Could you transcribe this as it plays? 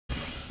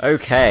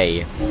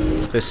Okay,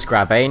 the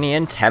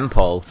Scrabanian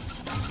Temple.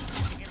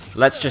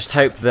 Let's just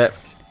hope that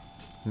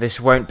this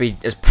won't be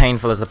as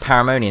painful as the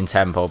Paramonian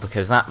Temple,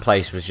 because that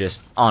place was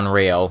just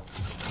unreal.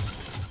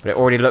 But it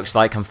already looks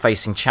like I'm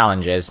facing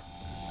challenges.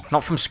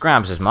 Not from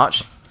Scrabs as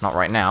much. Not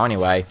right now,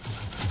 anyway.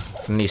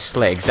 From these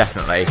sligs,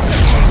 definitely.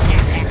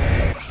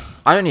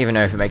 I don't even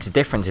know if it makes a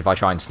difference if I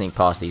try and sneak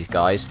past these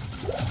guys.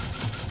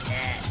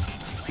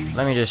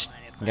 Let me just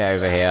get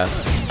over here.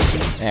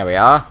 There we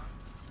are.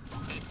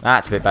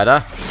 That's a bit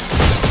better.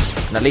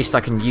 And at least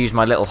I can use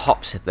my little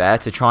hops there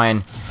to try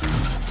and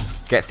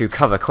get through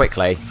cover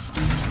quickly.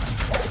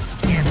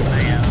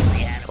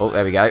 Oh,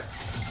 there we go.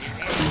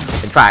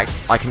 In fact,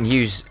 I can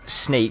use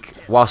sneak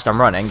whilst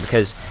I'm running,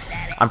 because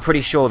I'm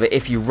pretty sure that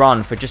if you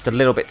run for just a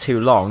little bit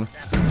too long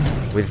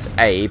with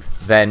Abe,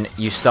 then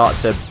you start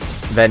to...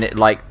 Then it,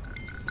 like...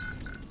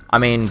 I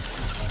mean,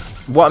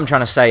 what I'm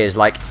trying to say is,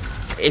 like,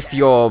 if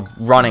you're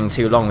running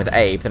too long with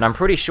Abe, then I'm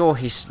pretty sure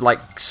he,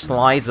 like,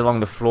 slides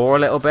along the floor a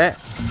little bit.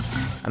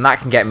 And that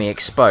can get me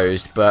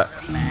exposed, but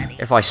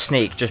if I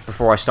sneak just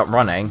before I stop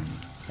running,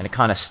 then it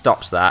kind of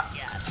stops that.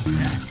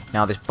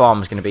 Now this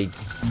bomb's going to be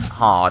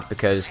hard,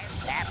 because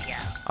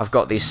I've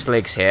got these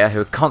sligs here who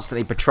are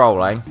constantly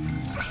patrolling,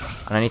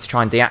 and I need to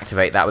try and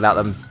deactivate that without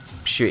them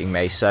shooting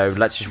me. So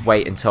let's just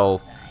wait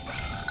until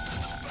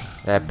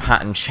their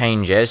pattern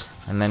changes,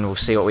 and then we'll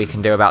see what we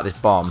can do about this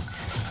bomb.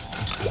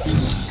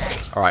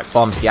 Alright,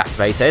 bomb's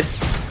deactivated.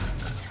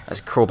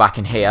 Let's crawl back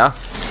in here.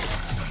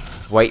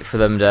 Wait for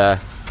them to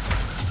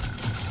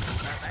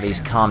at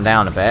least calm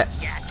down a bit.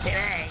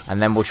 And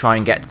then we'll try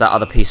and get to that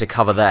other piece of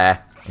cover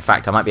there. In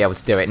fact, I might be able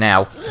to do it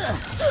now.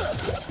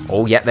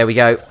 Oh, yep, there we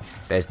go.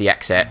 There's the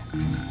exit.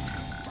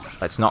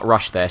 Let's not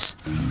rush this.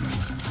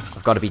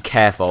 I've got to be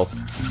careful.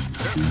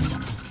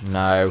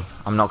 No,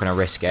 I'm not going to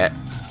risk it.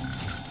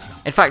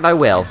 In fact, I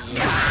will.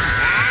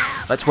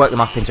 Let's work them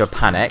up into a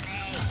panic.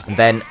 And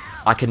then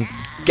I can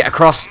get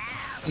across.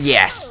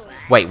 Yes!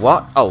 Wait,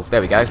 what? Oh,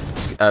 there we go.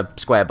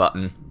 Square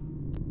button.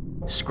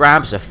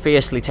 Scrabs are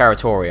fiercely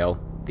territorial.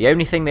 The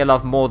only thing they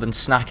love more than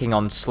snacking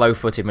on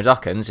slow-footed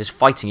Mudokons is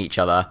fighting each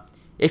other.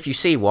 If you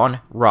see one,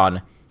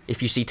 run.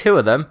 If you see two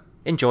of them,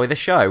 enjoy the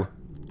show.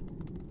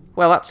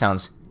 Well, that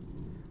sounds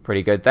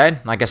pretty good then.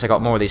 I guess I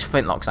got more of these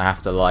flintlocks I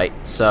have to light.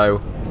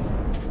 So,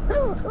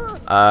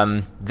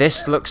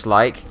 this looks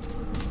like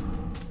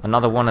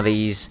another one of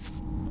these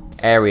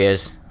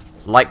areas,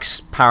 like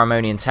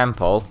Paramonian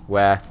Temple,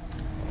 where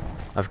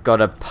I've got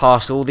to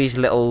pass all these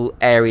little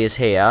areas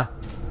here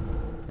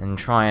and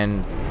try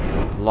and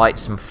light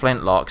some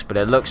flintlocks, but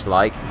it looks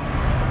like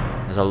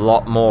there's a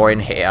lot more in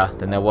here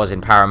than there was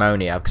in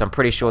Paramonia, because I'm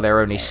pretty sure there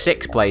were only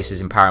 6 places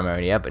in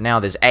Paramonia, but now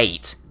there's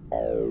 8.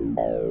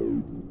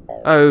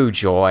 Oh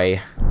joy.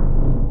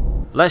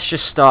 Let's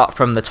just start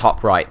from the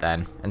top right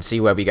then, and see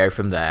where we go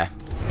from there.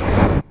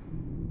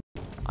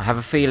 I have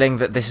a feeling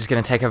that this is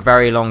going to take a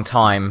very long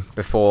time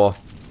before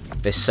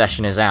this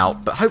session is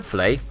out, but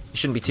hopefully it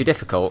shouldn't be too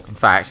difficult. In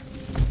fact,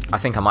 I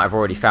think I might have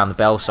already found the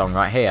bell song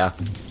right here.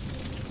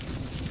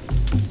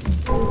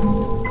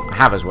 I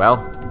have as well.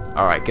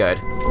 Alright, good.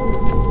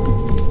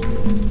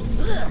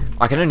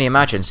 I can only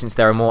imagine, since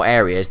there are more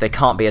areas, they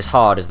can't be as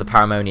hard as the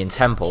Paramonian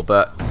Temple,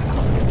 but...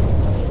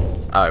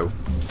 Oh.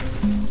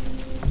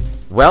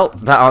 Well,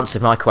 that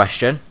answered my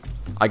question.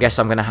 I guess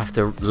I'm going to have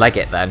to leg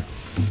it then.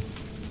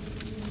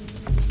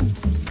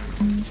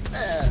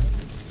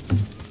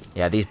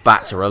 Yeah, these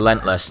bats are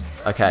relentless.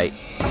 Okay.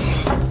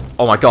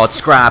 Oh my god,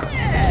 Scrab!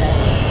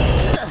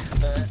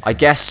 I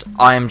guess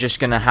I am just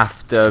going to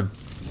have to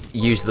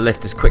use the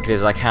lift as quickly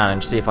as I can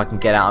and see if I can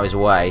get out of his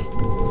way.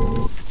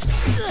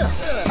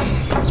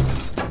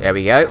 There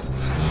we go.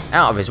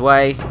 Out of his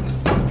way.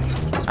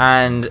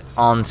 And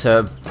on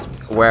to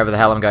wherever the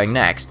hell I'm going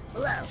next.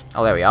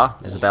 Oh, there we are.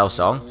 There's the bell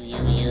song.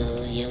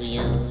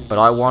 But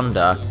I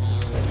wonder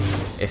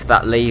if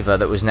that lever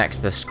that was next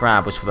to the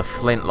Scrab was for the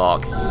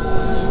flintlock.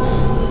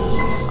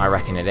 I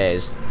reckon it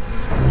is.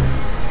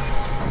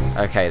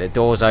 Okay, the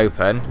door's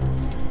open.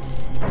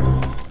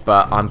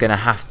 But I'm going to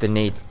have to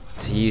need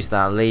to use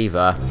that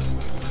lever.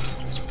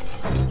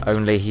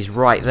 Only he's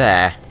right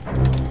there.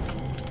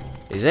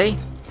 Is he?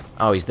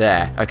 Oh, he's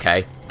there.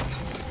 Okay.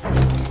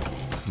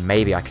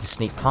 Maybe I can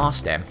sneak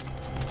past him.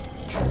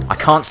 I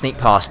can't sneak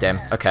past him.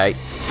 Okay.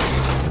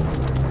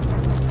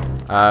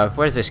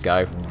 Where does this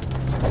go?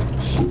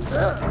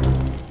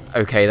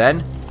 Okay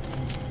then.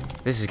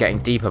 This is getting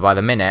deeper by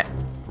the minute.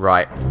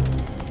 Right.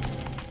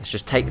 Let's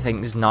just take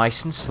things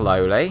nice and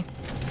slowly.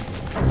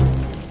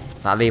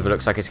 That lever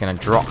looks like it's going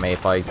to drop me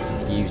if I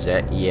use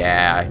it.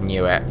 Yeah, I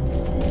knew it.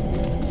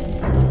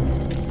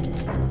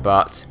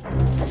 But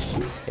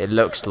it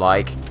looks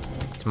like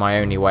it's my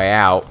only way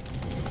out.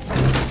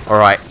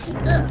 Alright.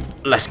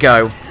 Let's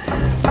go.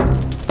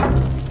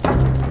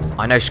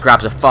 I know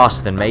Scrabs are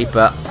faster than me,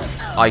 but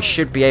I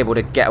should be able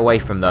to get away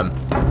from them.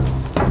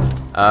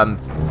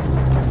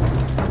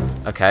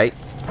 Okay.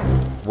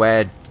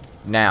 Where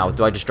now?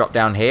 Do I just drop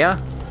down here?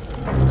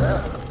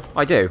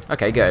 I do.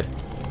 Okay, good.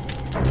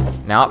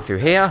 Now up through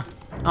here.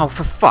 Oh,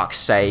 for fuck's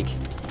sake.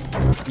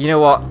 You know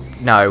what?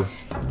 No.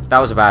 That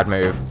was a bad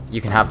move.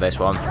 You can have this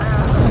one.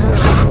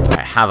 Right,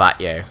 have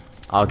at you.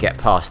 I'll get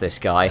past this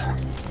guy.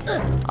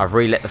 I've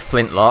relit the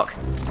flintlock.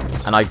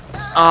 And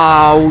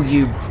oh,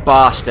 you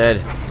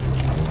bastard.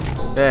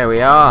 There we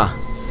are.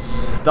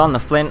 Done the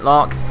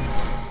flintlock.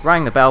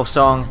 Rang the bell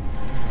song.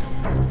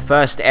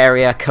 First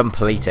area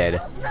completed.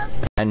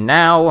 And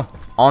now,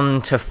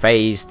 on to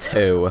phase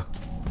 2.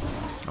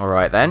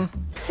 Alright then.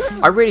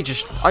 I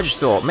just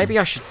thought, maybe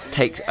I should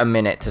take a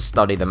minute to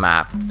study the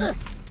map.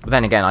 But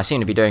then again, I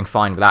seem to be doing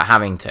fine without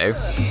having to.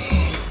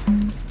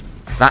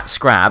 That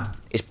Scrab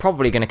is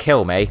probably going to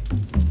kill me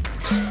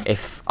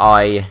if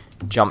I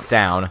jump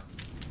down.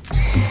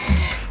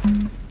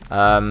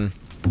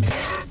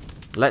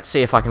 Let's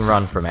see if I can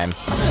run from him.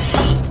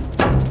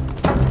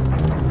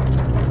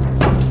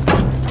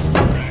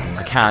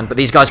 I can, but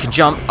these guys can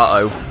jump.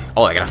 Uh-oh.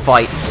 Oh, they're going to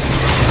fight.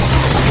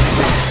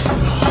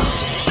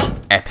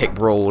 Epic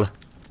brawl.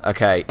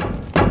 Okay.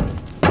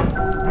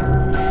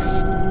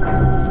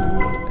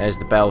 There's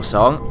the bell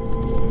song.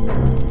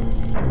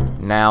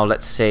 Now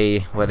let's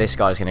see where this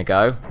guy's going to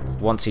go.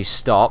 Once he's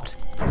stopped,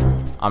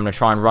 I'm going to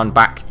try and run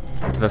back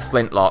to the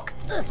flintlock.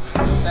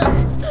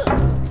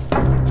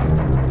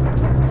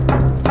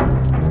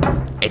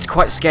 It's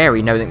quite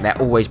scary knowing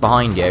they're always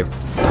behind you.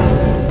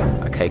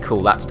 Okay,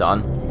 cool, that's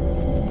done.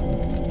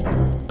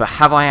 But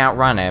have I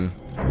outrun him?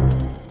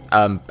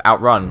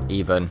 Outrun,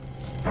 even.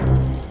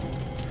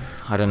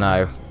 I don't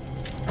know.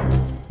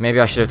 Maybe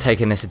I should have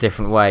taken this a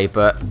different way,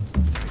 but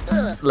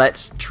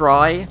let's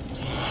try.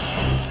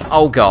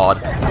 Oh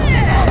god.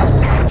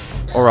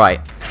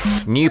 Alright.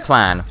 New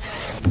plan.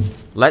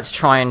 Let's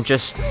try and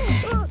just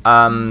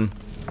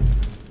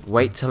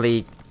wait till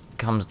he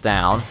comes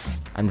down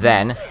and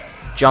then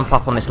jump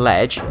up on this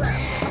ledge,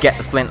 get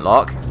the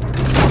flintlock,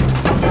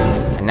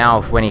 and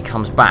now when he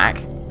comes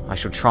back I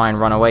shall try and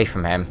run away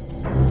from him.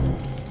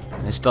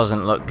 This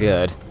doesn't look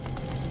good.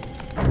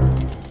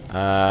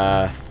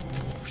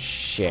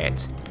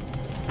 Shit.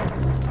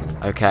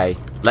 Okay,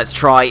 let's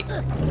try.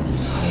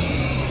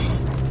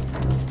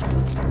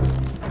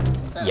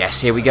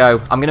 Yes, here we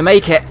go. I'm gonna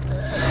make it.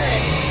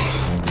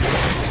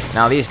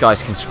 Now these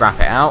guys can scrap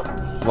it out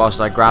whilst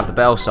I grab the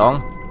bell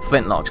song.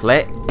 Flintlock's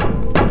lit.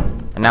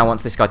 And now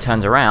once this guy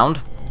turns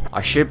around,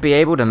 I should be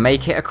able to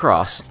make it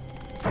across.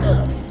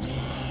 There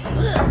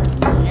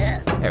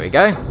we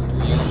go.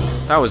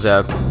 That was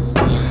a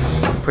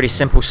pretty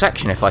simple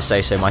section if I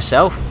say so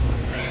myself.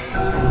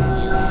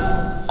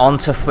 On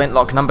to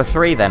flintlock number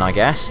 3 then, I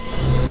guess.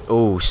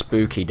 Ooh,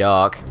 spooky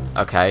dark.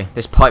 Okay,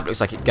 this pipe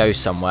looks like it goes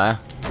somewhere.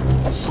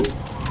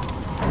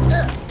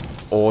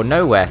 Or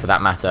nowhere for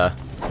that matter.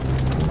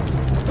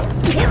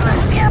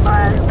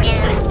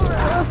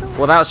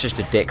 Well, that was just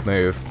a dick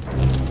move.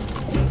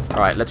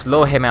 Alright, let's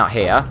lure him out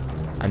here.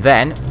 And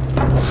then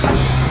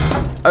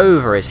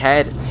over his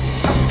head,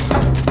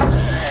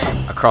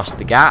 across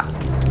the gap,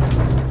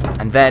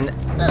 and then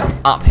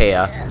up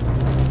here.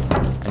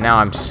 And now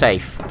I'm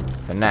safe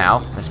for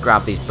now. Let's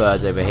grab these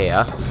birds over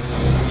here.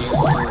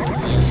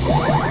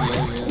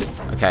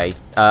 Okay,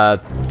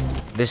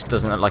 this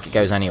doesn't look like it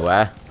goes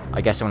anywhere.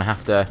 I guess I'm gonna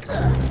have to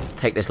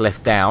take this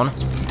lift down.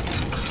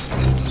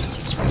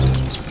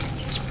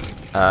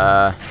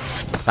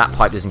 That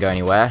pipe doesn't go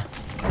anywhere.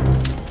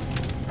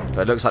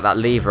 But it looks like that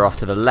lever off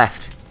to the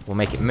left will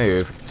make it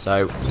move.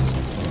 So,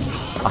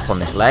 up on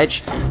this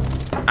ledge.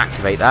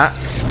 Activate that.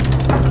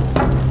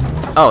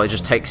 Oh, it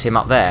just takes him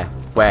up there,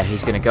 where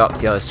he's going to go up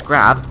to the other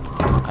Scrab,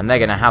 and they're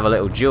going to have a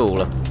little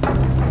duel,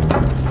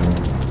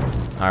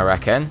 I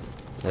reckon.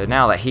 So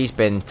now that he's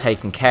been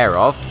taken care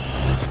of,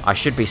 I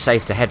should be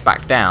safe to head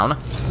back down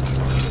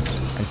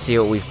and see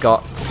what we've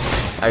got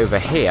over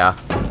here.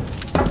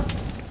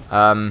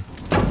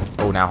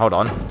 Oh, now hold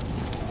on.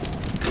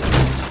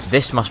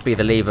 This must be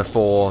the lever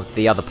for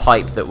the other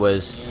pipe that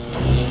was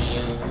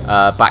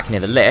back near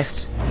the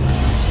lift.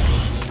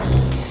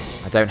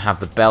 I don't have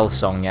the bell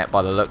song yet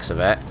by the looks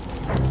of it.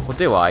 Or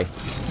do I? I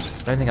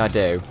don't think I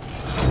do.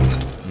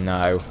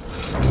 No.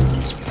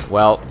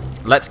 Well,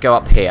 let's go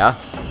up here.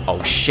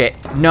 Oh shit,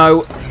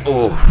 no!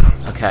 Oh,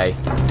 okay.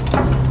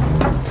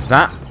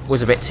 That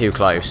was a bit too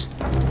close.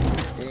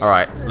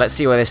 Alright, let's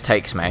see where this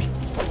takes me.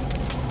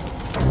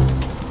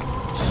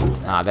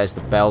 Ah, there's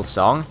the bell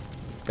song.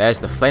 There's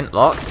the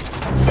flintlock.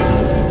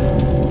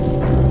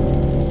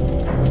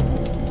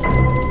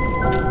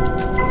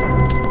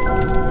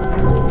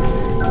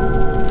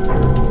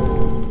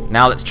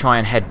 Now let's try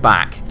and head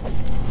back.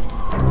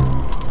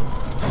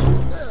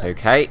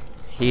 Okay,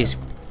 he's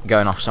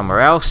going off somewhere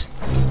else.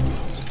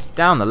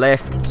 Down the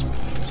lift.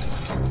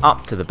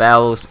 Up to the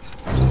bells.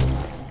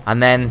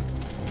 And then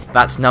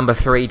that's number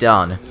 3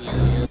 done.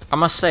 I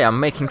must say I'm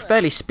making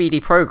fairly speedy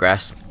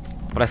progress,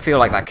 but I feel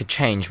like that could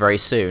change very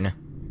soon.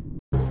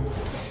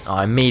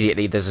 Oh,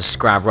 immediately there's a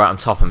Scrab right on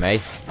top of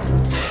me.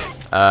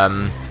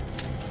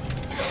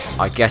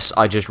 I guess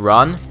I just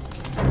run.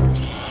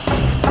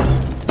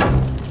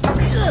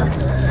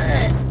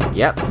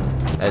 Yep,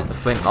 there's the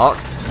flintlock.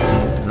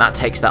 And that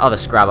takes that other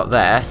Scrab up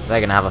there. They're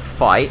going to have a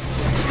fight.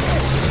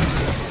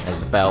 There's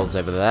the bells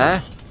over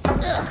there.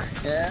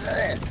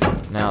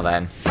 Now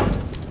then.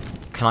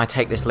 can I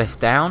take this lift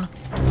down?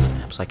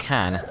 Perhaps I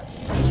can.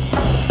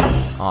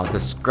 Oh,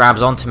 this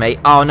grabs onto me.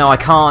 Oh, no, I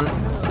can't.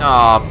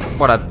 Oh,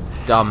 what a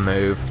dumb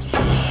move.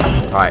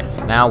 Right,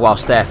 now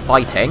whilst they're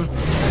fighting,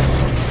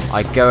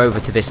 I go over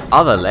to this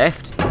other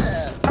lift,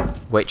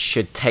 which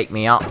should take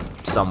me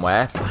up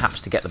somewhere, perhaps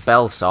to get the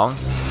bell song.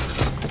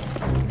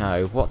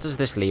 No, what does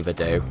this lever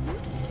do?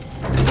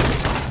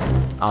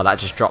 Oh, that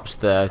just drops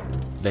the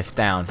lift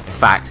down. In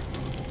fact,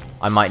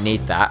 I might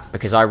need that,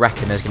 because I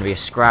reckon there's going to be a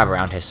Scrab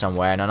around here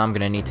somewhere, and I'm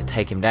going to need to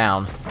take him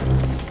down.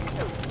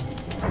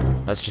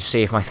 Let's just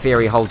see if my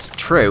theory holds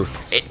true.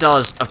 It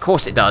does! Of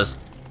course it does!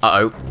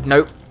 Uh-oh.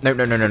 Nope. No,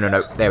 no, no, no, no,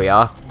 no. There we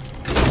are.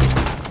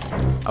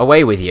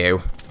 Away with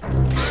you.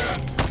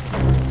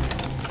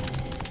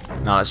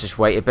 Now let's just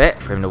wait a bit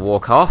for him to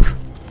walk off.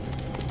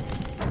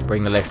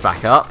 Bring the lift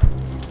back up.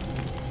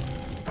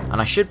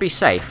 And I should be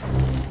safe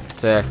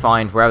to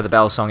find wherever the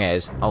bell song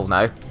is. Oh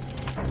no.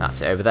 That's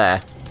it over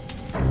there.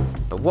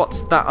 But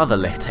what's that other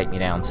lift take me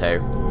down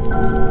to?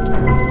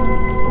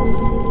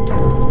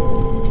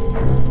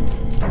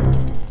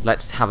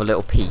 Let's have a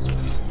little peek.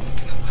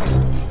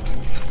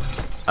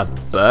 A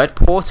bird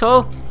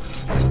portal?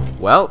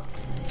 Well,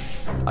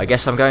 I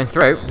guess I'm going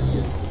through.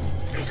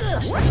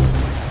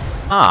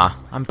 Ah,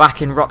 I'm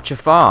back in Rocher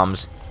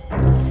Farms.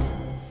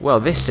 Well,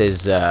 this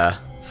is,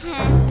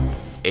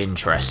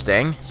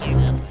 interesting.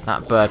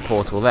 That bird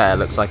portal there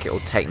looks like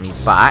it'll take me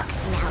back.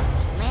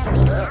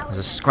 There's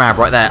a Scrab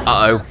right there.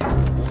 Uh-oh.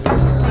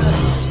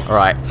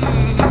 Alright.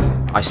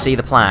 I see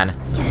the plan.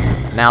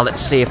 Now let's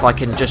see if I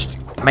can just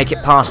make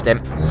it past him.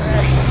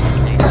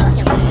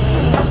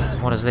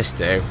 What does this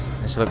do?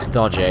 This looks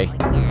dodgy.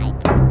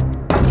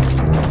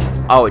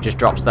 Oh, it just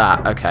drops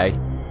that. Okay.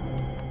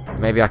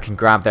 Maybe I can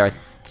grab their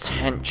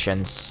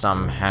attention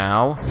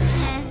somehow.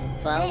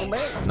 Follow me.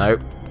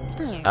 Nope.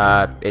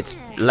 It's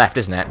left,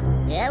 isn't it?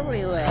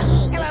 Everywhere.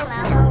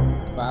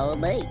 Follow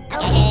me.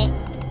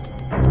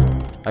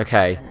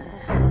 Okay.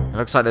 It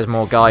looks like there's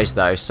more guys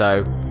though,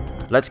 so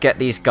let's get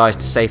these guys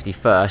to safety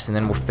first, and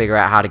then we'll figure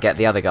out how to get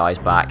the other guys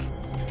back.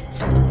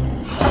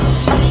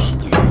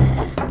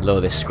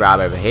 Lure this Scrab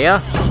over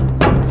here.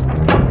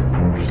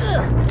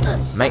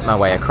 Make my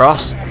way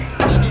across.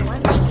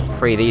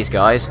 Free these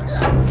guys.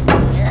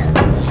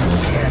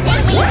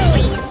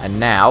 And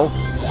now,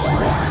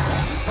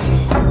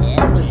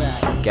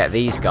 get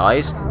these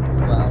guys.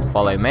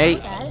 Follow me.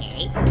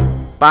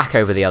 Back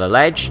over the other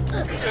ledge.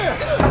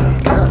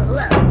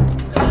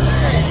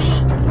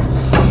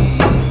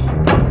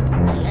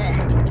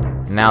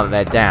 And now that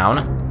they're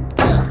down,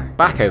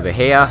 back over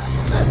here.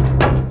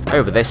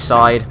 Over this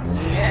side.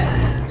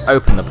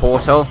 Open the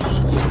portal.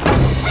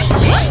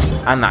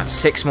 And that's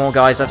 6 more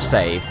guys I've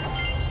saved.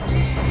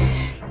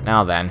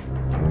 Now then,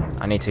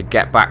 I need to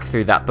get back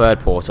through that bird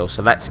portal,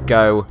 so let's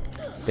go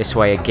this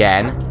way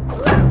again,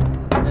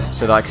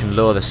 so that I can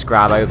lure the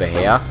Scrab over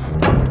here.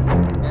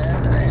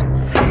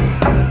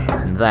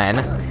 And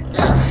then,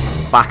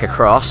 back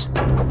across,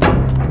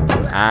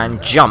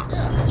 and jump.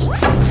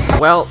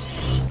 Well,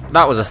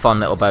 that was a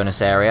fun little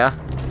bonus area,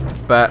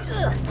 but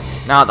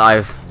now that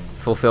I've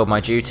fulfilled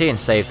my duty and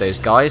saved those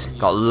guys,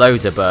 got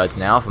loads of birds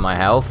now for my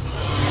health,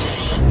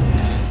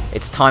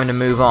 it's time to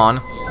move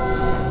on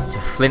to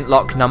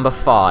flintlock number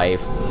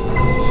 5.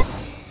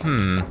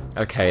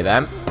 Okay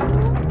then.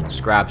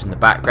 Scrab's in the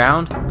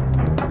background.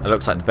 It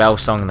looks like the bell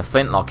song and the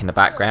flintlock in the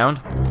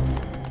background.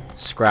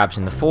 Scrab's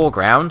in the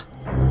foreground.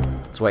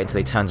 Let's wait until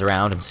he turns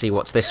around and see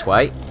what's this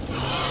way.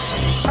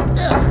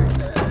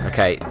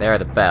 Okay, there are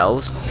the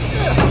bells.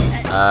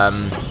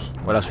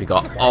 What else we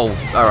got? Oh,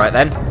 alright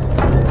then.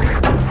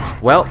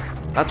 Well,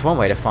 that's one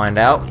way to find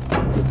out.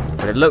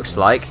 But it looks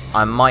like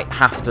I might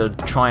have to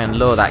try and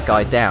lure that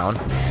guy down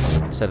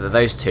so that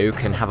those two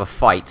can have a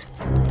fight.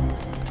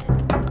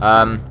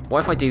 What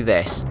if I do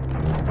this?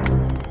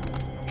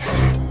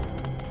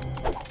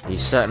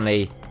 He's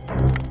certainly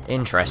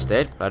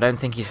interested, but I don't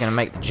think he's going to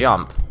make the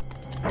jump.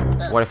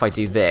 What if I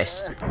do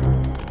this?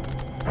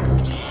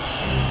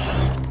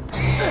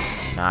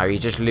 No, he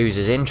just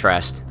loses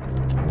interest.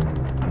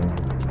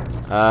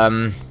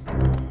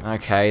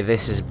 Okay,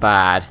 this is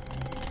bad.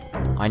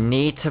 I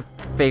need to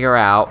figure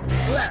out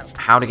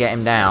how to get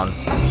him down.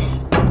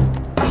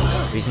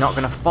 But he's not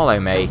going to follow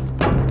me.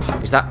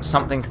 Is that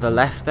something to the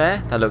left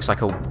there? That looks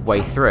like a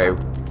way through.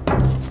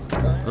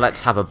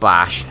 Let's have a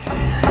bash.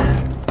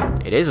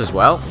 It is as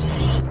well.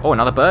 Oh,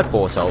 another bird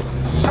portal.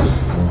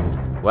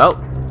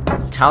 Well,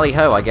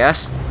 tally-ho, I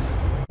guess.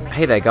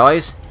 Hey there,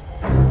 guys.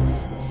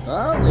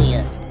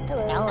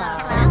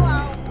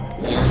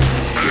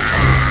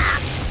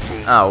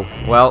 Oh,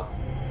 well,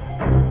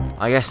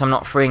 I guess I'm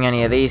not freeing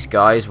any of these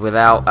guys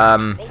without,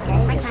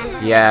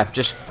 yeah,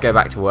 just go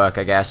back to work,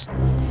 I guess.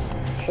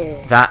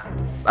 That,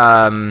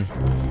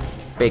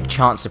 big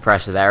chance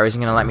suppressor there isn't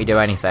going to let me do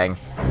anything.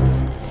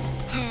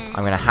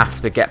 I'm going to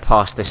have to get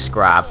past this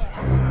Scrab.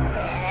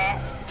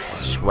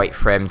 Let's just wait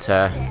for him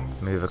to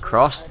move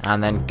across,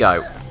 and then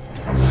go.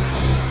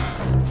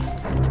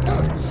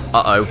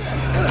 Uh-oh.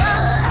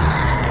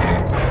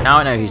 Now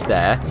I know he's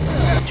there.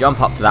 Jump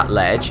up to that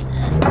ledge.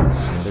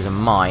 There's a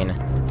mine.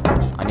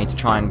 I need to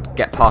try and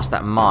get past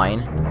that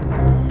mine.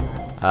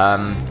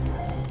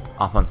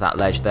 Up onto that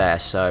ledge there,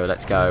 so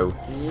let's go.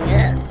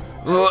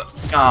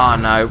 Oh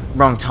no,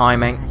 wrong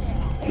timing.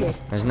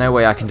 There's no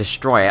way I can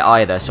destroy it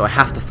either, so I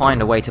have to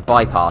find a way to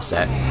bypass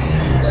it.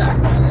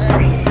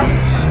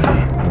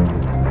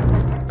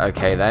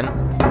 Okay then.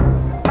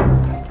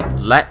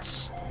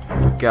 Let's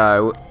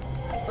go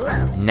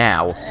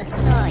now.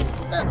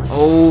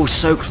 Oh,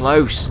 so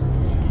close.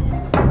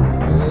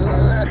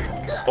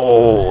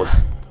 Oh,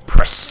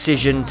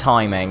 precision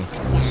timing.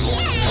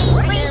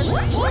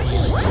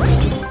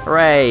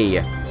 Hooray!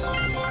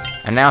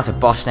 And now to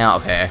bust out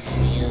of here.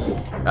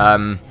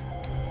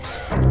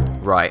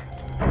 Right.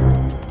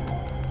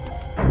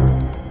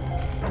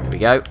 There we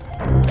go.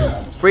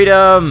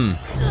 Freedom!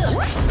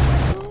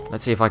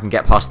 Let's see if I can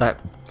get past that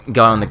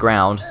guy on the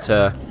ground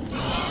to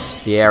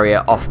the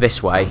area off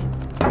this way.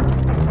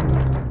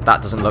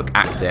 That doesn't look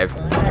active.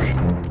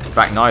 In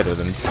fact, neither of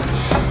them...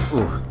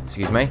 Ooh,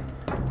 excuse me.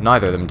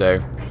 Neither of them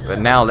do. But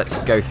now let's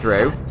go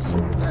through.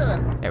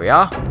 There we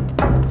are.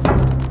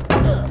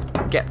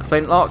 Get the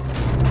flintlock.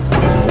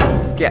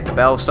 Get the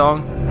bell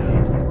song.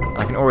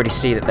 I can already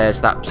see that there's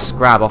that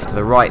Scrab off to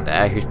the right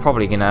there who's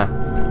probably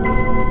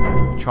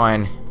gonna try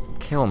and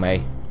kill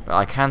me. But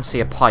I can see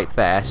a pipe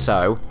there,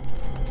 so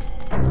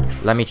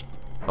let me...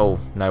 Oh,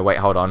 no, wait,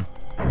 hold on.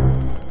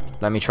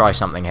 Let me try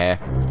something here.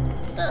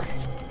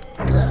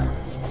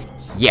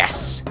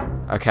 Yes!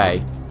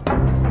 Okay.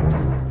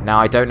 Now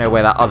I don't know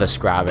where that other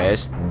Scrab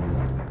is.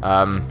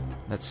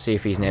 Let's see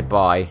if he's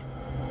nearby.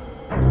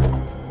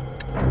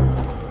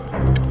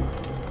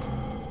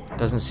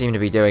 Doesn't seem to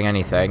be doing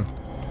anything.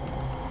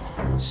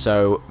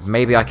 So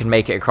maybe I can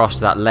make it across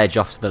to that ledge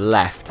off to the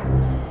left.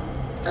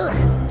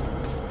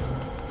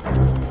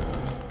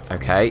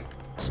 Okay,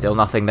 still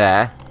nothing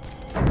there.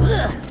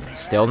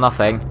 Still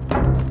nothing.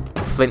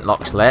 The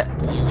flintlock's lit.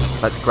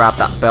 Let's grab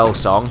that bell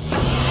song.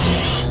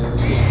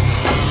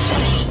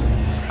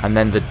 And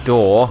then the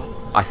door,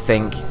 I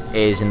think,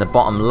 is in the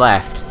bottom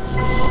left.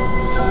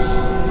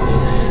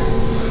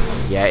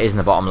 Yeah, it is in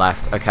the bottom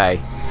left.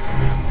 Okay.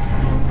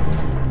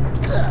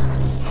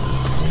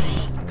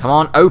 Come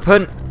on,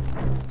 open!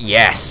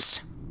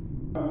 Yes!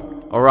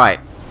 Alright.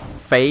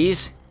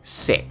 Phase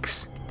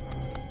 6.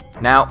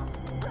 Now,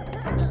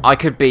 I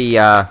could be,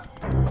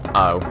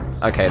 Oh,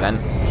 okay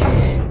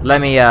then. Let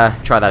me,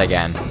 try that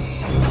again.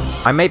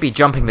 I may be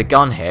jumping the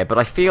gun here, but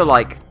I feel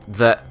like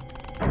that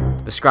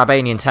the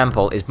Scrabanian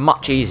Temple is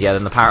much easier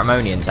than the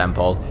Paramonian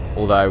Temple.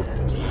 Although,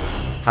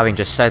 having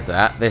just said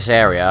that, this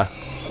area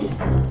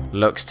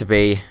looks to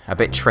be a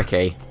bit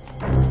tricky.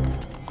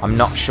 I'm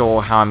not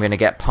sure how I'm going to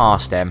get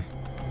past him.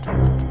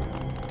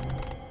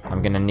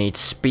 I'm going to need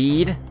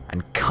speed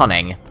and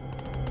cunning.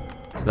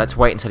 So let's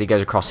wait until he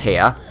goes across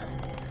here.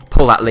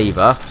 Pull that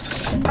lever.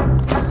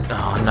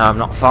 Oh no, I'm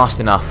not fast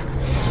enough.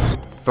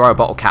 Throw a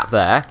bottle cap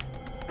there.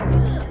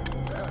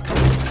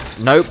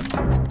 Nope.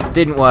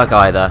 Didn't work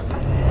either.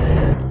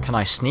 Can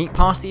I sneak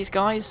past these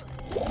guys?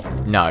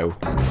 No.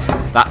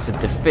 That's a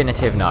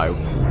definitive no.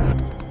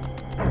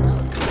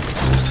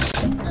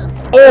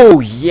 Oh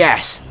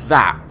yes!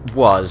 That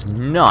was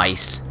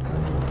nice.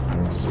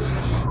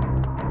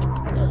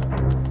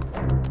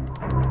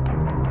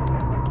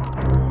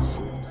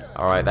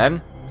 Alright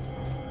then.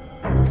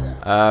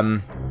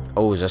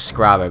 Oh, there's a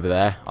Scrab over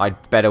there.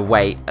 I'd better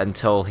wait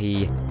until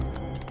he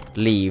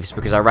leaves,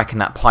 because I reckon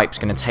that pipe's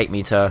going to take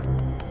me to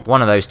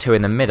one of those two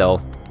in the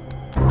middle.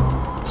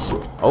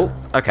 Oh,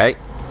 okay.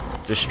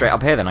 Just straight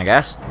up here then, I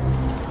guess.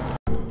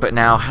 But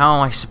now, how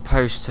am I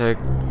supposed to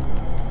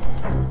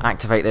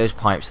activate those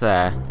pipes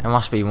there? There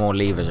must be more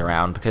levers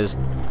around, because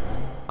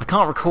I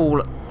can't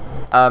recall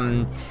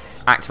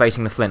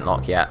activating the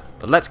flintlock yet.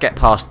 But let's get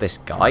past this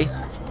guy.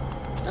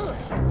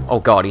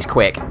 Oh god, he's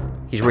quick.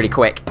 He's really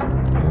quick.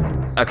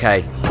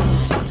 Okay,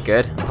 that's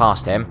good. I'm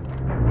past him.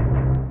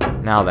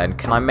 Now then,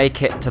 can I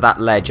make it to that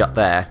ledge up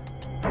there?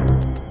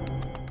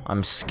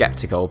 I'm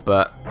skeptical,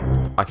 but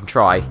I can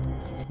try.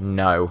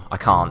 No, I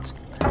can't.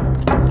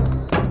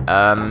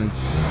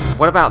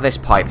 What about this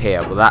pipe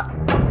here? Will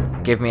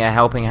that give me a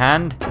helping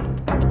hand?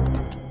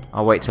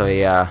 I'll wait till he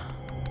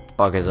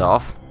buggers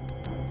off.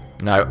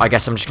 No, I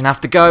guess I'm just gonna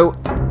have to go.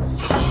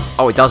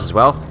 Oh, it does as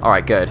well.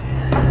 Alright, good.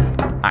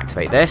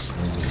 Activate this.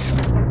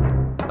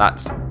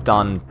 That's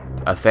done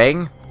a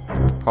thing.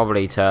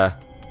 Probably to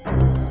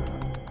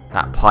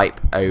that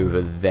pipe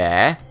over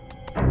there.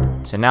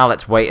 So now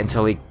let's wait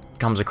until he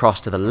comes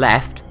across to the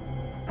left.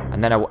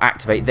 And then I will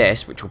activate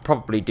this, which will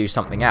probably do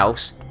something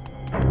else.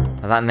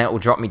 And then it will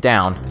drop me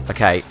down.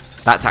 Okay,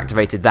 that's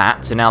activated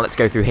that. So now let's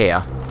go through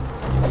here.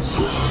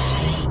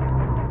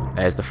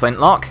 There's the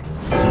flintlock.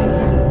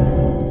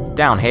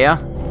 Down here.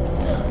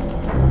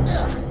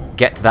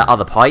 Get to that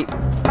other pipe.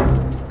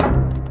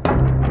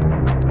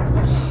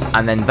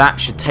 And then that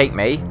should take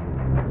me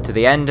to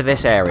the end of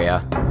this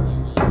area.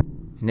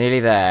 Nearly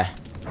there.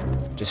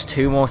 Just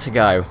 2 more to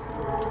go.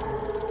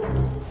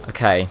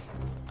 Okay.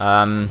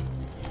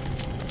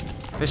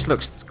 This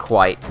looks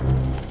quite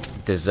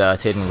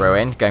deserted and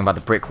ruined, going by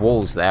the brick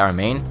walls there, I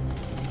mean.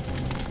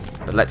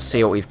 But let's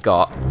see what we've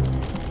got.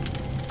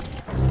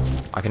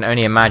 I can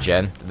only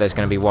imagine that there's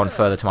going to be one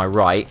further to my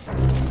right.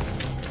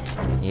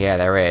 Yeah,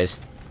 there is.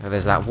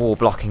 There's that wall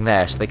blocking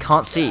there, so they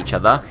can't see each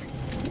other,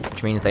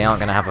 which means they aren't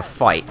going to have a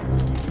fight.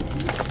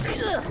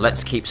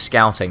 Let's keep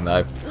scouting,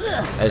 though.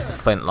 There's the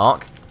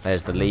flintlock,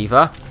 there's the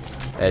lever,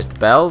 there's the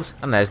bells,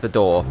 and there's the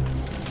door.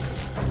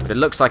 But it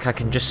looks like I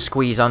can just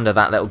squeeze under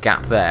that little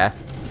gap there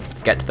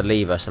to get to the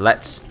lever, so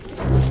let's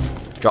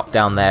drop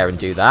down there and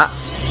do that.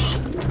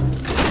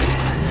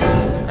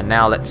 And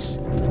now let's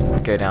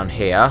go down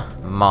here.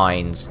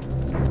 Mines.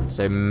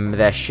 So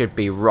there should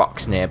be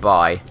rocks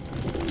nearby.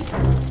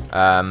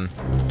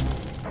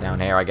 Down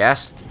here, I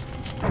guess.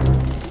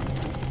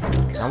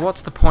 Now,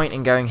 what's the point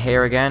in going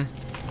here again?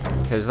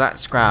 Because that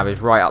Scrab is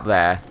right up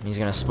there. He's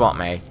going to spot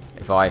me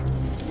if I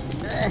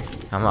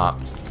come up.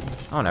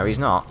 Oh, no, he's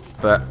not.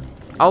 But,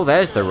 oh,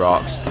 there's the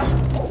rocks.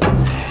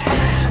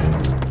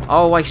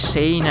 Oh, I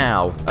see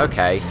now.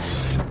 Okay.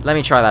 Let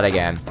me try that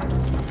again.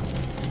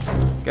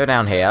 Go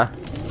down here.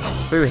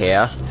 Through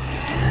here.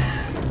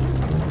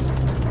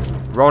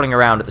 Rolling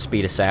around at the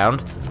speed of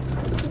sound.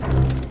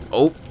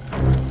 Oh.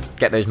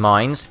 Get those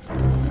mines.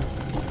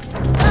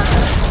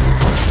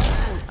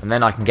 And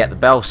then I can get the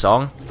bell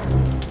song.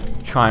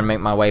 Try and make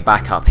my way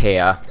back up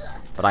here.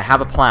 But I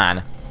have a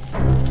plan.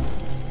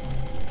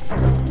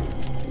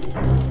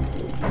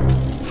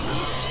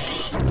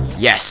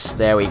 Yes,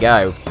 there we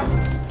go.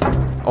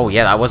 Oh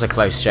yeah, that was a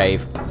close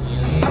shave.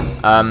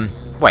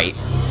 Wait.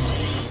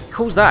 He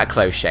calls that a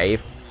close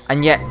shave,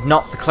 and yet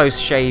not the close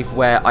shave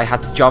where I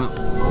had to jump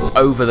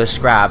over the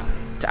Scrab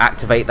to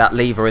activate that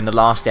lever in the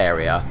last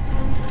area.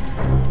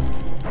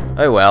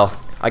 Oh well,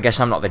 I guess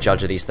I'm not the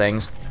judge of these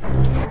things.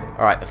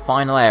 Alright, the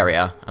final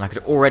area, and I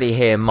could already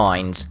hear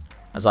mines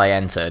as I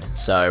entered,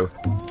 so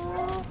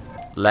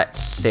let's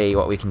see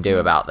what we can do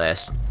about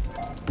this.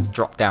 Let's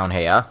drop down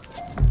here.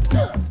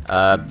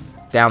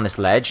 Down this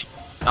ledge.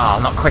 Oh,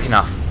 not quick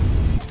enough.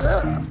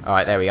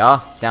 Alright, there we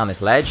are. Down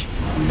this ledge.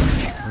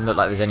 Doesn't look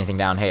like there's anything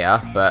down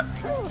here, but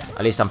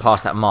at least I'm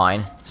past that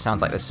mine.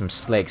 Sounds like there's some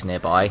sligs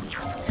nearby.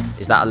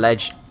 Is that a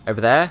ledge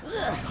over there?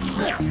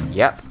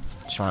 Yep.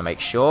 Just want to make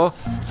sure.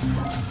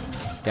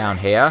 Down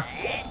here.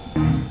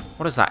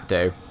 What does that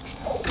do?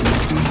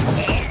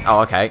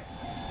 Oh, okay.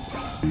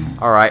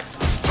 Alright.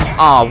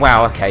 Oh,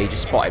 wow, okay, you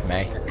just spotted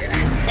me.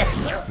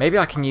 Maybe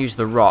I can use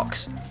the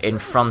rocks in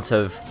front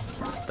of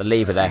the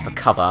lever there for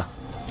cover.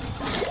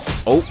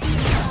 Oh.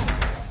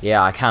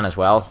 Yeah, I can as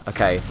well.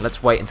 Okay,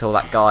 let's wait until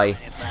that guy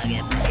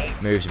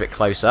moves a bit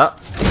closer.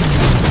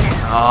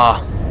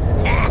 Ah. Oh,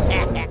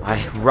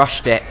 I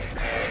rushed it.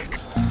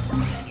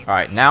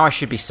 Alright, now I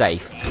should be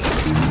safe.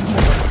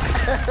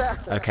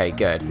 Okay,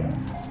 good.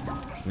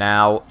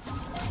 Now,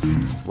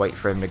 wait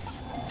for him to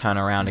turn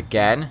around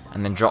again,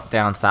 and then drop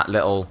down to that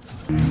little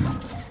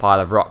pile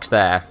of rocks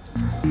there.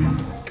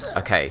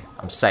 Okay,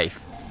 I'm safe.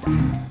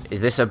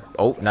 Is this a...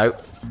 Oh, no.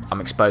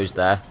 I'm exposed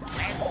there.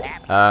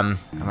 I'm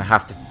going to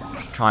have to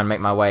try and make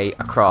my way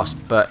across.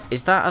 But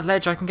is that a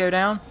ledge I can go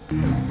down?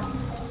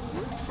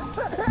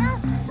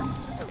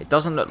 It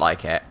doesn't look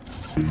like it.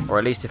 Or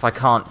at least if I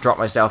can't drop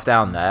myself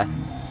down there.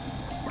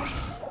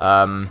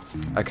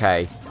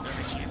 Okay.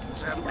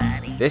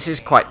 This is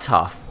quite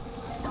tough.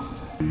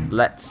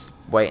 Let's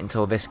wait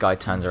until this guy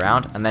turns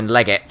around and then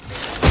leg it.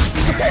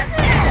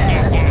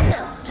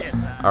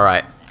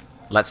 Alright.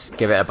 Let's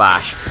give it a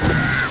bash.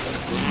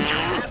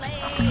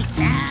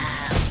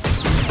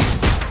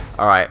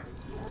 Alright.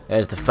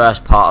 There's the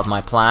first part of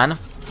my plan.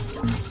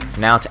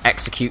 Now to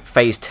execute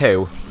phase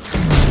 2.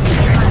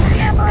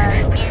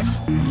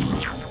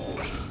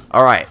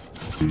 Alright.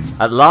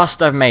 At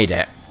last I've made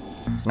it.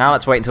 So now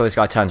let's wait until this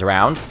guy turns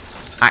around.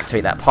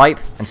 Activate that pipe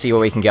and see where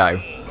we can go.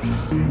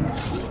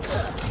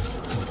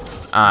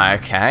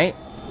 Okay.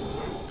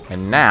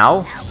 And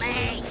now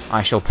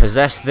I shall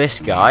possess this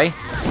guy.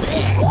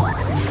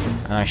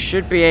 And I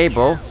should be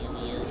able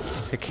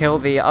to kill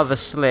the other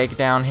slig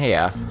down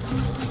here.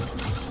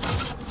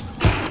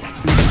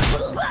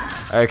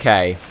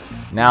 Okay.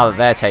 Now that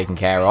they're taken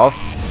care of,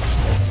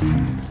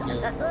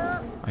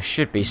 I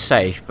should be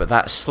safe, but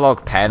that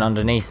slog pen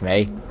underneath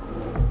me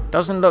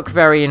doesn't look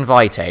very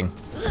inviting.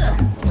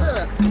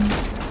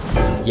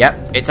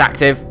 Yep, it's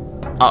active.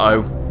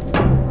 Uh-oh.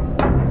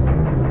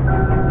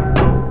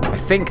 I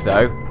think,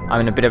 though,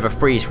 I'm in a bit of a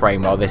freeze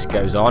frame while this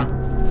goes on.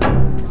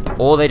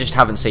 Or they just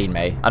haven't seen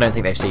me. I don't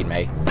think they've seen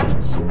me.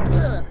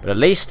 But at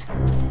least,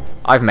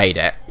 I've made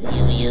it.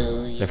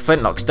 So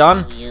flintlock's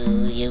done.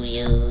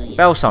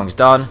 Bell song's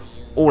done.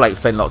 All 8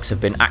 flintlocks have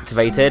been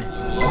activated.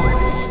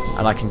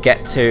 And I can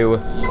get to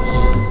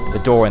the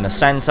door in the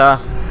center.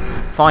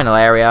 Final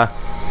area.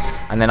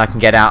 And then I can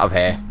get out of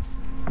here.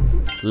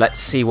 Let's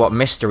see what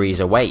mysteries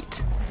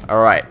await.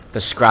 Alright, the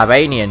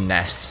Scrabanian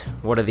nest.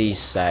 What do these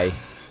say?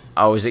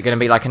 Oh, is it going to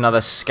be like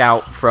another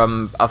scout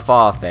from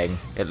afar thing?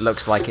 It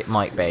looks like it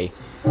might be.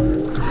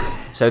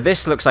 So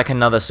this looks like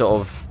another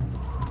sort of...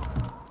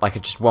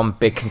 like just one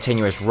big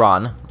continuous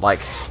run.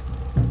 Like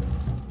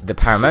the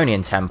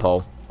Paramonian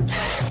Temple.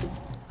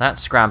 That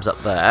Scrab's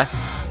up there.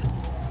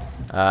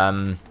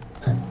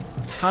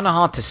 It's kind of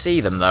hard to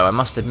see them though, I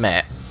must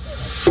admit.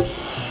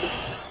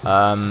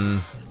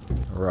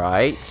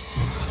 Right.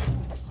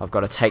 I've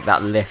got to take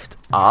that lift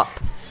up.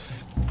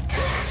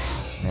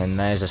 And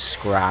there's a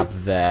Scrab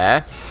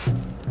there.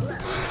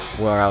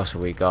 Where else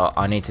have we got?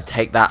 I need to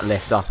take that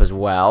lift up as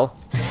well.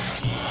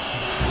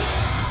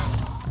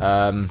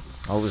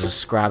 Oh, there's a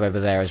Scrab over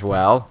there as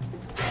well.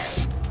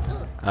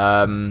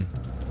 I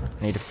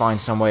need to find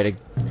some way to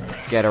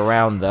get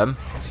around them.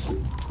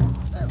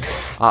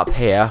 Up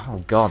here.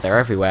 Oh god, they're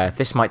everywhere.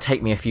 This might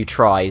take me a few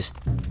tries.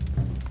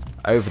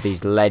 Over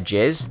these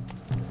ledges.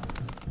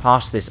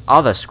 Past this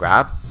other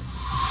Scrab.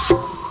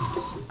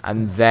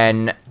 And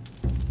then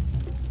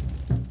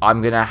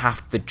I'm going to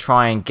have to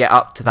try and get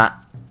up to that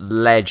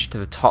ledge to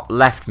the top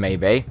left,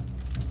 maybe.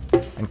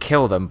 And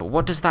kill them. But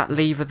what does that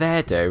lever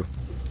there do?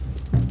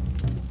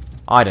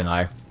 I don't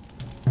know.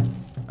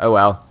 Oh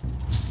well.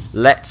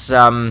 Let's,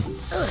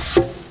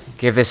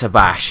 give this a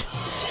bash.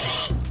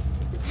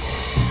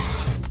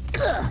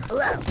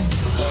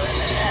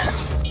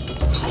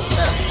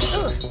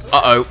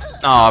 Uh-oh.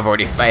 Oh, I've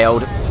already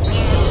failed.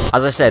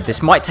 As I said,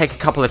 this might take a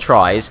couple of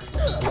tries,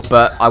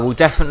 but I will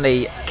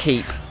definitely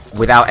keep,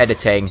 without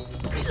editing,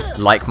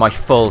 like my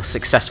full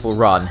successful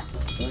run.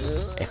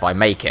 If I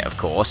make it, of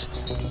course.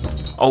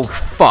 Oh,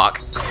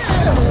 fuck.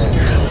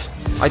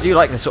 I do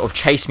like the sort of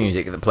chase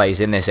music that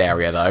plays in this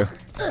area, though.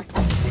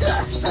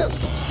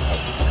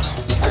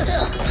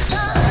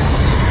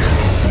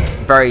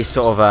 Very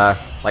sort of a,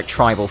 like,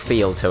 tribal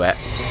feel to it.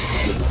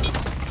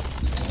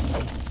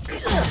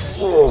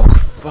 Oh,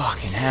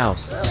 fucking hell.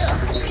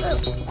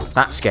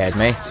 That scared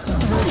me.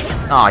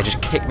 Oh, it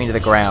just kicked me to the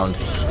ground.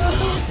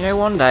 You know,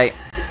 one day,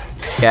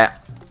 yeah,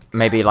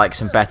 maybe like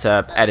some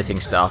better editing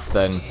stuff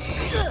than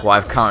what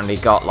I've currently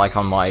got like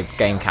on my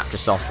game capture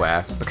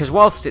software. Because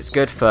whilst it's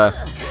good for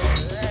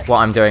what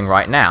I'm doing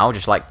right now,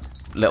 just like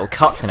little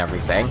cuts and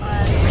everything,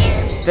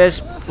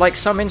 there's like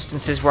some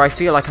instances where I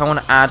feel like I want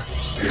to add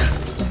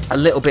a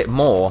little bit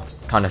more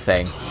kind of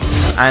thing.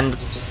 And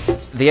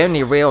the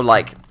only real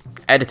like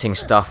editing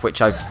stuff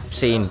which I've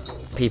seen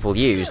people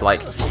use,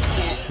 like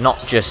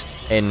not just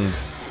in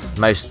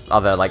most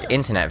other like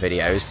internet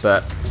videos,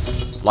 but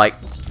like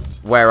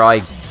where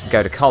I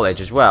go to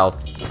college as well,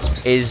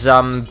 is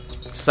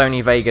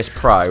Sony Vegas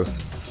Pro.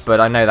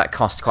 But I know that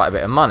costs quite a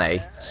bit of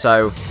money,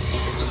 so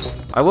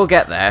I will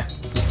get there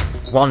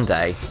one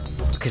day,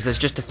 because there's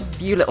just a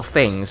few little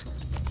things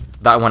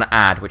that I want to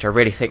add which I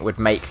really think would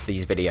make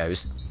these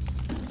videos.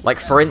 Like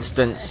for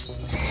instance,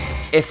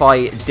 if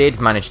I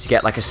did manage to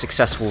get like a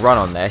successful run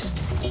on this,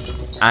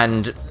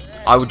 and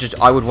I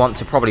would want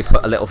to probably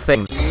put a little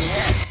thing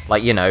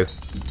like, you know,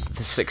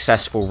 the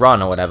successful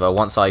run or whatever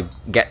once I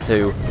get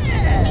to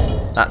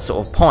that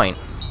sort of point.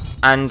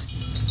 And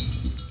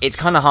it's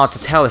kind of hard to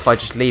tell if I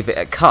just leave it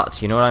at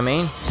cut, you know what I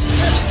mean?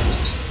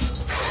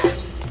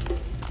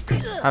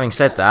 Having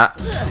said that,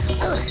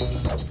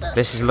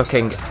 this is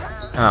looking...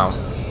 Oh,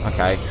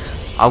 okay.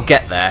 I'll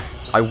get there.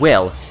 I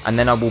will. And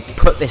then I will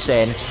put this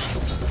in.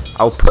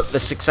 I'll put the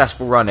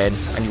successful run in,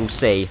 and you'll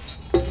see.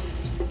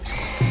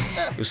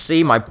 You'll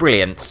see my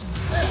brilliance.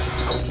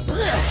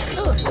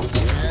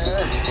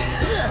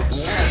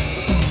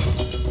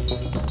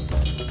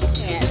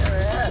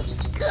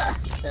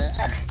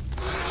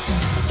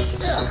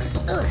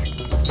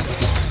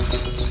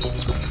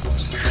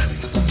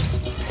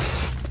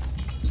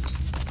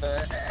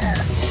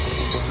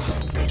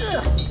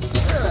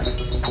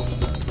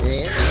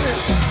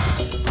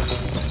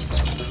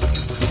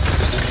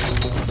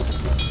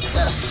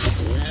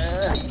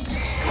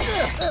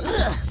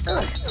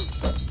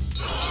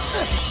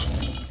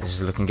 This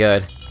is looking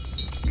good.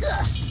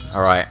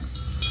 Alright.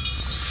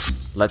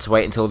 Let's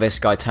wait until this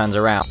guy turns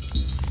around.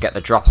 Get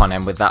the drop on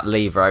him with that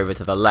lever over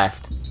to the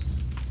left.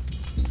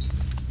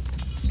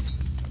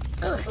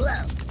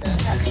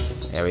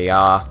 Here we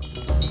are.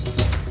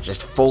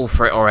 Just fall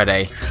for it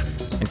already.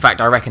 In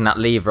fact, I reckon that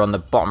lever on the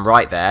bottom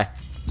right there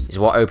is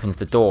what opens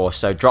the door.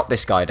 So drop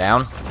this guy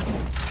down.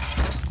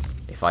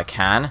 If I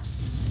can.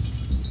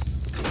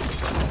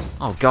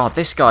 Oh god,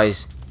 this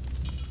guy's...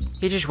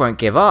 He just won't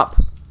give up.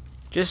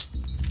 Just...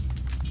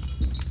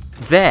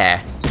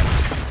 There.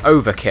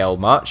 Overkill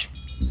much.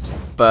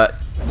 But...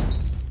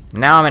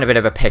 Now I'm in a bit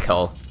of a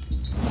pickle.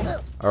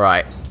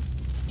 Alright.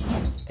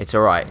 It's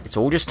alright. It's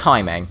all just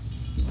timing.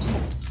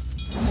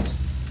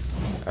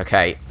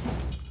 Okay.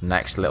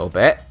 Next little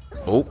bit.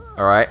 Oh,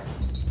 alright.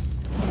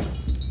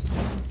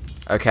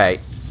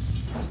 Okay.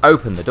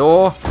 Open the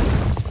door.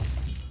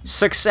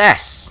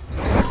 Success!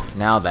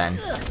 Now then,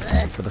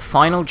 for the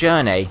final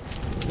journey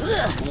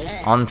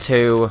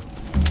onto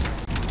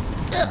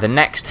the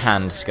next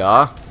hand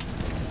scar,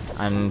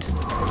 and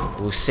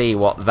we'll see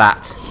what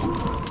that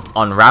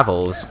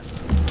unravels.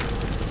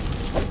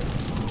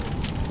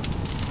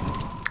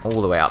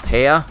 All the way up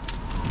here.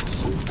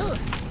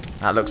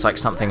 That looks like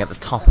something at the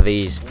top of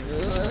these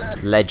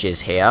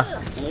ledges here.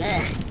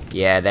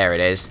 Yeah, there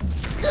it is.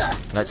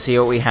 Let's see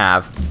what we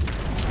have.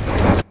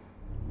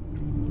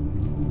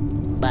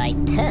 My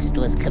test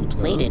was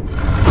completed.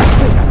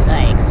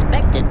 I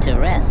expected to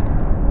rest.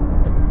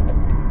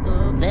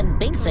 Then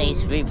Big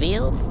Face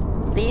revealed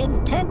the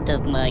intent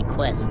of my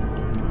quest.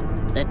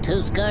 The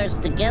two scars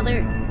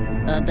together,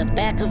 on the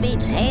back of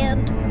each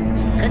hand,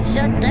 could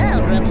shut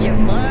down Rupture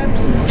Farms.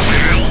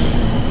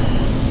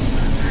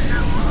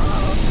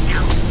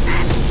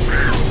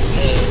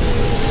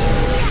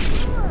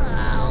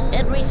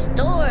 And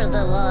restore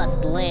the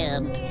lost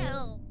land.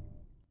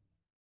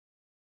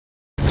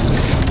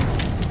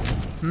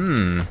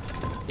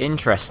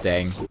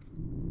 Interesting.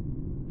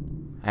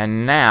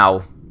 And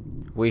now,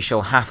 we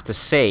shall have to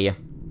see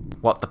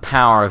what the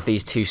power of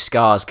these two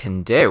scars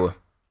can do.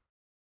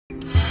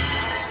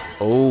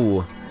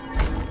 Oh.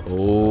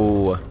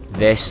 Oh,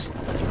 this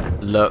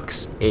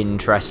looks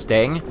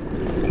interesting.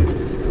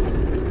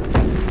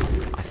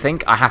 I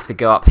think I have to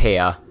go up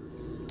here.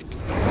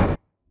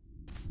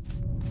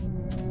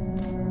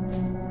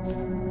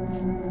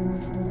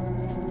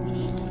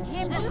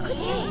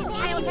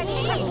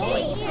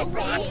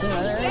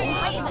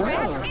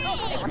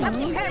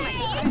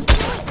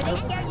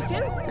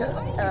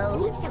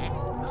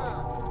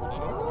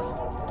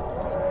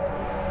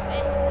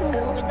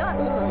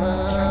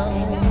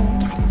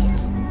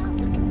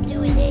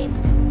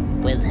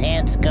 With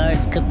hand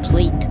scars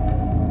complete,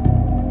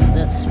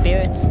 the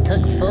spirits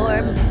took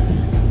form.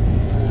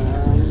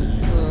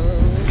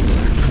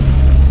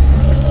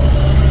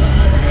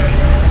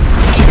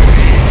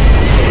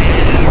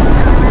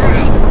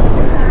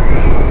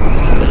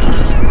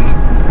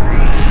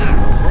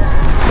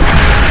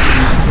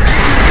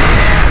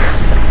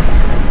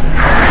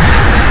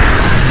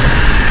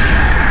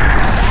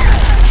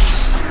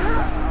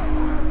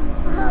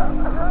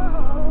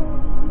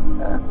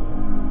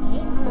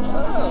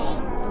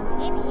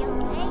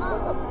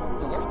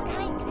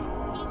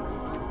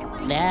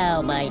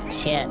 Now my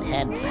chant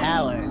had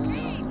power.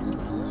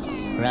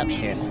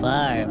 Rupture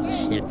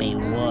Farms should be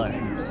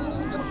warned.